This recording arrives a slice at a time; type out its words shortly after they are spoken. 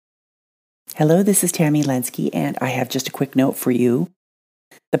Hello, this is Tammy Lenski, and I have just a quick note for you.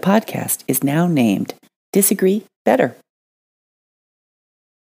 The podcast is now named Disagree Better.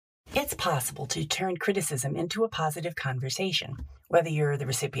 It's possible to turn criticism into a positive conversation, whether you're the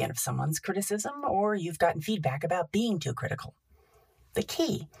recipient of someone's criticism or you've gotten feedback about being too critical. The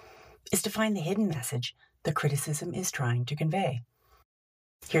key is to find the hidden message the criticism is trying to convey.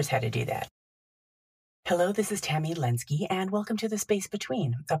 Here's how to do that. Hello, this is Tammy Lenski, and welcome to The Space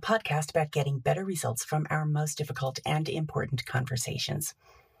Between, a podcast about getting better results from our most difficult and important conversations.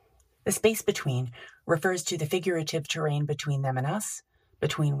 The space between refers to the figurative terrain between them and us,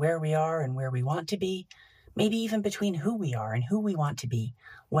 between where we are and where we want to be, maybe even between who we are and who we want to be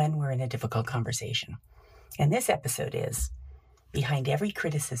when we're in a difficult conversation. And this episode is, Behind Every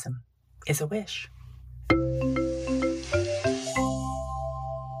Criticism is a Wish.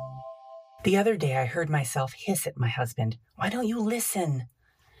 The other day, I heard myself hiss at my husband, "Why don't you listen?"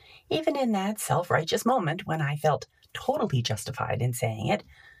 Even in that self-righteous moment when I felt totally justified in saying it,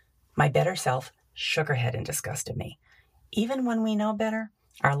 my better self shook her head in disgust at me. Even when we know better,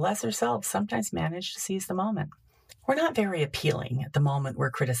 our lesser selves sometimes manage to seize the moment. We're not very appealing at the moment we're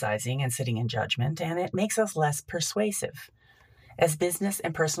criticizing and sitting in judgment, and it makes us less persuasive. As business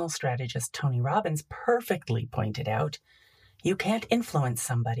and personal strategist Tony Robbins perfectly pointed out, you can't influence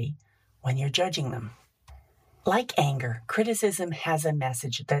somebody when you're judging them. Like anger, criticism has a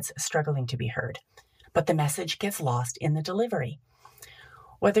message that's struggling to be heard, but the message gets lost in the delivery.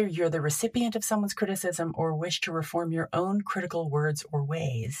 Whether you're the recipient of someone's criticism or wish to reform your own critical words or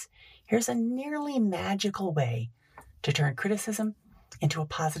ways, here's a nearly magical way to turn criticism into a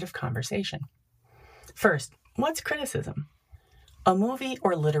positive conversation. First, what's criticism? A movie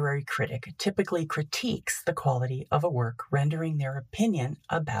or literary critic typically critiques the quality of a work, rendering their opinion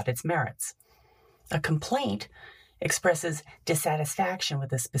about its merits. A complaint expresses dissatisfaction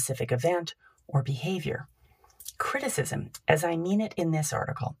with a specific event or behavior. Criticism, as I mean it in this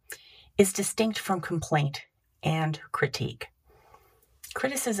article, is distinct from complaint and critique.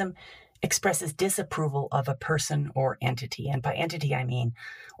 Criticism expresses disapproval of a person or entity, and by entity I mean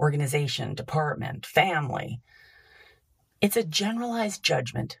organization, department, family. It's a generalized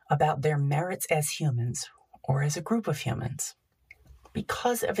judgment about their merits as humans or as a group of humans.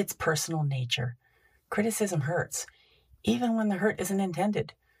 Because of its personal nature, criticism hurts, even when the hurt isn't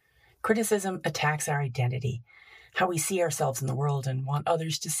intended. Criticism attacks our identity, how we see ourselves in the world and want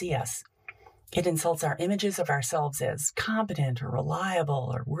others to see us. It insults our images of ourselves as competent or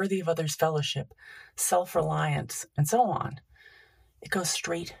reliable or worthy of others' fellowship, self-reliant, and so on. It goes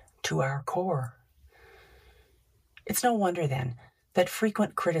straight to our core. It's no wonder, then, that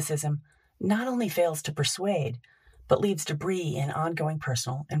frequent criticism not only fails to persuade, but leaves debris in ongoing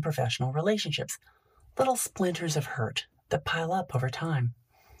personal and professional relationships, little splinters of hurt that pile up over time.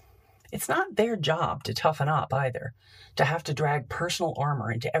 It's not their job to toughen up either, to have to drag personal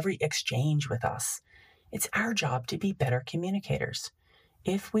armor into every exchange with us. It's our job to be better communicators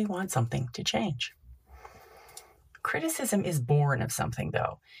if we want something to change. Criticism is born of something,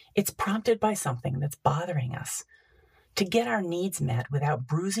 though. It's prompted by something that's bothering us. To get our needs met without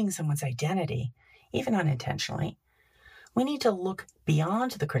bruising someone's identity, even unintentionally, we need to look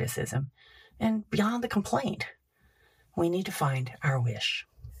beyond the criticism and beyond the complaint. We need to find our wish.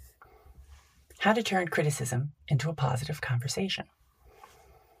 How to turn criticism into a positive conversation.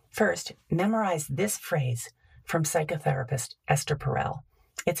 First, memorize this phrase from psychotherapist Esther Perel.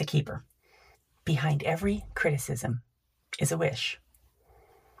 It's a keeper. Behind every criticism is a wish.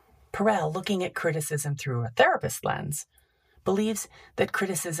 Perel, looking at criticism through a therapist lens, believes that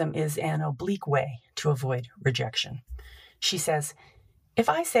criticism is an oblique way to avoid rejection. She says, if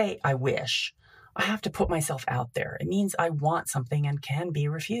I say I wish, I have to put myself out there. It means I want something and can be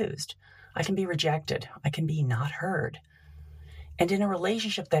refused. I can be rejected. I can be not heard. And in a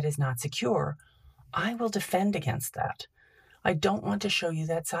relationship that is not secure, I will defend against that. I don't want to show you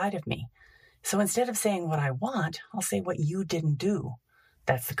that side of me. So instead of saying what I want, I'll say what you didn't do.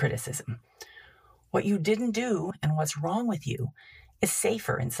 That's the criticism. What you didn't do and what's wrong with you is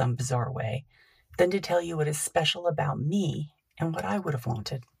safer in some bizarre way than to tell you what is special about me and what I would have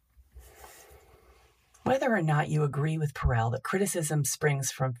wanted. Whether or not you agree with Perel that criticism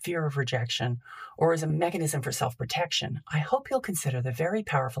springs from fear of rejection or is a mechanism for self-protection, I hope you'll consider the very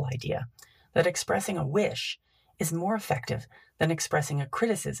powerful idea that expressing a wish is more effective than expressing a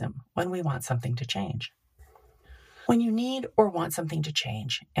criticism when we want something to change. When you need or want something to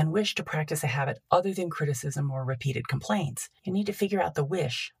change and wish to practice a habit other than criticism or repeated complaints, you need to figure out the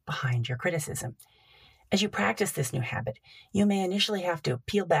wish behind your criticism. As you practice this new habit, you may initially have to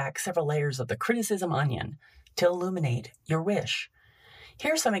peel back several layers of the criticism onion to illuminate your wish.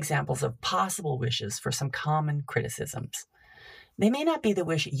 Here are some examples of possible wishes for some common criticisms. They may not be the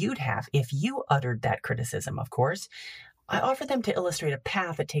wish you'd have if you uttered that criticism, of course. I offer them to illustrate a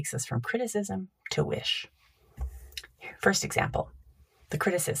path that takes us from criticism to wish. First example, the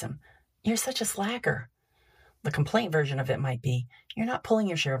criticism. You're such a slacker. The complaint version of it might be, you're not pulling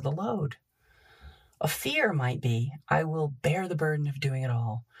your share of the load. A fear might be, I will bear the burden of doing it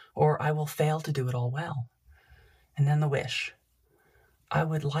all, or I will fail to do it all well. And then the wish. I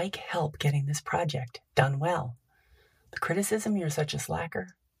would like help getting this project done well. The criticism, you're such a slacker,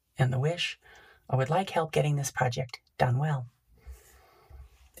 and the wish, I would like help getting this project done well.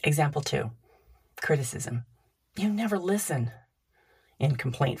 Example 2, criticism. You never listen. In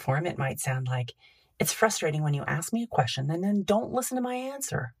complaint form, it might sound like, it's frustrating when you ask me a question and then don't listen to my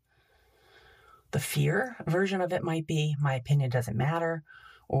answer. The fear version of it might be, my opinion doesn't matter,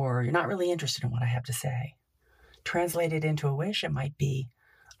 or you're not really interested in what I have to say. Translated into a wish, it might be,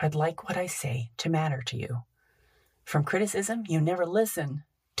 I'd like what I say to matter to you. From criticism, you never listen,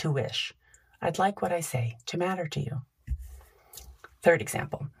 to wish. I'd like what I say to matter to you. Third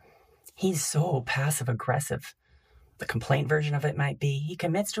example. He's so passive-aggressive. The complaint version of it might be, he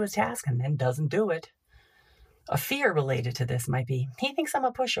commits to a task and then doesn't do it. A fear related to this might be, he thinks I'm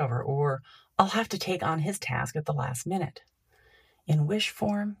a pushover, or I'll have to take on his task at the last minute. In wish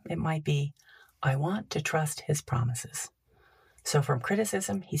form, it might be, I want to trust his promises. So from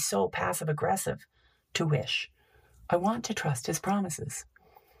criticism, he's so passive-aggressive, to wish. I want to trust his promises.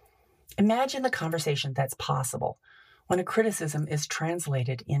 Imagine the conversation that's possible when a criticism is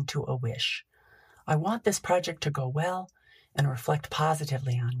translated into a wish. I want this project to go well and reflect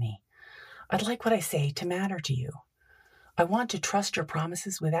positively on me. I'd like what I say to matter to you. I want to trust your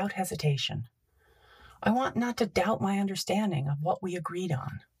promises without hesitation. I want not to doubt my understanding of what we agreed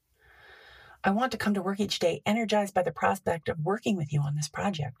on. I want to come to work each day energized by the prospect of working with you on this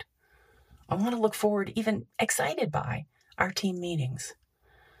project. I want to look forward, even excited by, our team meetings.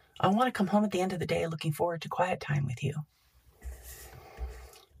 I want to come home at the end of the day looking forward to quiet time with you.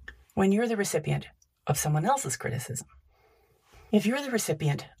 When you're the recipient of someone else's criticism, if you're the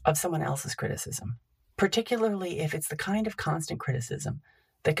recipient of someone else's criticism, particularly if it's the kind of constant criticism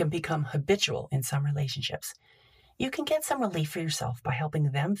that can become habitual in some relationships, you can get some relief for yourself by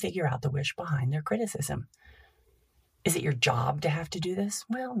helping them figure out the wish behind their criticism. Is it your job to have to do this?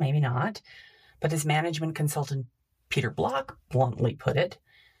 Well, maybe not. But as management consultant Peter Block bluntly put it,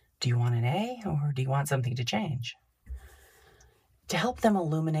 do you want an A or do you want something to change? To help them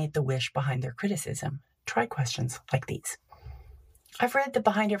illuminate the wish behind their criticism, try questions like these. I've read that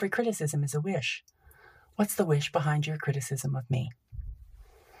behind every criticism is a wish. What's the wish behind your criticism of me?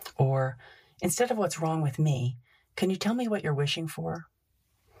 Or, instead of what's wrong with me, can you tell me what you're wishing for?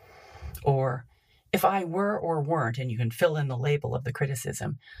 Or, if I were or weren't, and you can fill in the label of the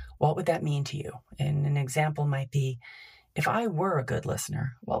criticism, what would that mean to you? And an example might be, if I were a good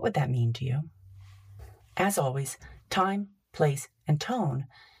listener, what would that mean to you? As always, time, place, and tone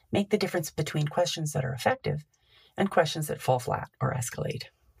make the difference between questions that are effective and questions that fall flat or escalate.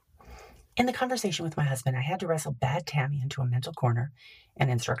 In the conversation with my husband, I had to wrestle bad Tammy into a mental corner and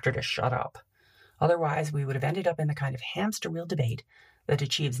instruct her to shut up. Otherwise, we would have ended up in the kind of hamster wheel debate that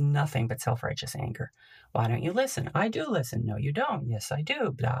achieves nothing but self-righteous anger. Why don't you listen? I do listen. No, you don't. Yes, I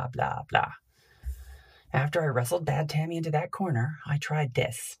do. Blah, blah, blah. After I wrestled bad Tammy into that corner, I tried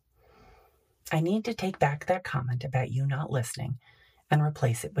this. I need to take back that comment about you not listening and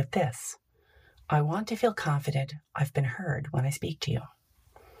replace it with this. I want to feel confident I've been heard when I speak to you.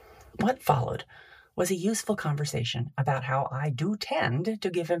 What followed was a useful conversation about how I do tend to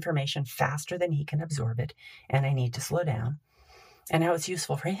give information faster than he can absorb it, and I need to slow down, and how it's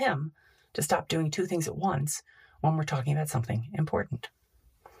useful for him to stop doing two things at once when we're talking about something important.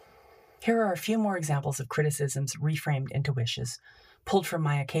 Here are a few more examples of criticisms reframed into wishes, pulled from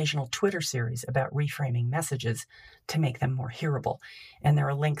my occasional Twitter series about reframing messages to make them more hearable, and there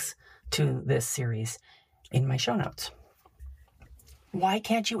are links to this series in my show notes. Why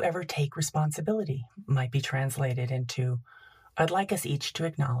can't you ever take responsibility might be translated into, I'd like us each to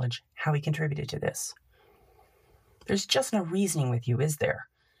acknowledge how we contributed to this. There's just no reasoning with you, is there?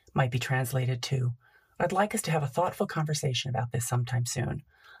 Might be translated to, I'd like us to have a thoughtful conversation about this sometime soon.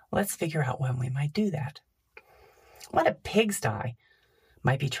 Let's figure out when we might do that. What a pigsty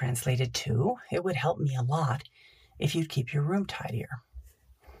might be translated to, it would help me a lot if you'd keep your room tidier.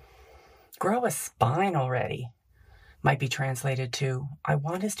 Grow a spine already might be translated to, I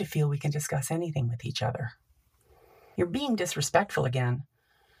want us to feel we can discuss anything with each other. You're being disrespectful again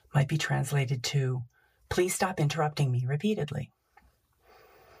might be translated to, please stop interrupting me repeatedly.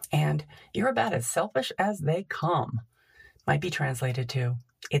 And you're about as selfish as they come might be translated to,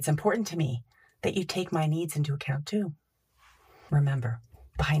 "It's important to me that you take my needs into account too." Remember,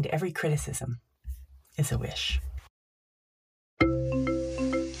 behind every criticism is a wish.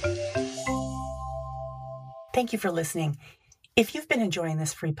 Thank you for listening. If you've been enjoying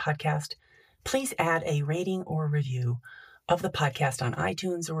this free podcast, please add a rating or review of the podcast on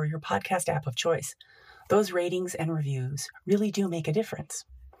iTunes or your podcast app of choice. Those ratings and reviews really do make a difference.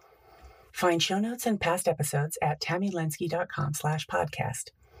 Find show notes and past episodes at tammylensky.com/podcast.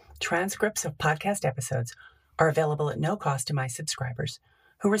 Transcripts of podcast episodes are available at no cost to my subscribers,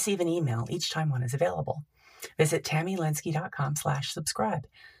 who receive an email each time one is available. Visit tammylensky.com/subscribe.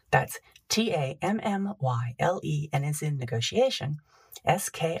 That's TAMMYLE, and is in negotiation,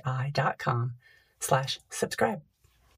 SKI.com/subscribe.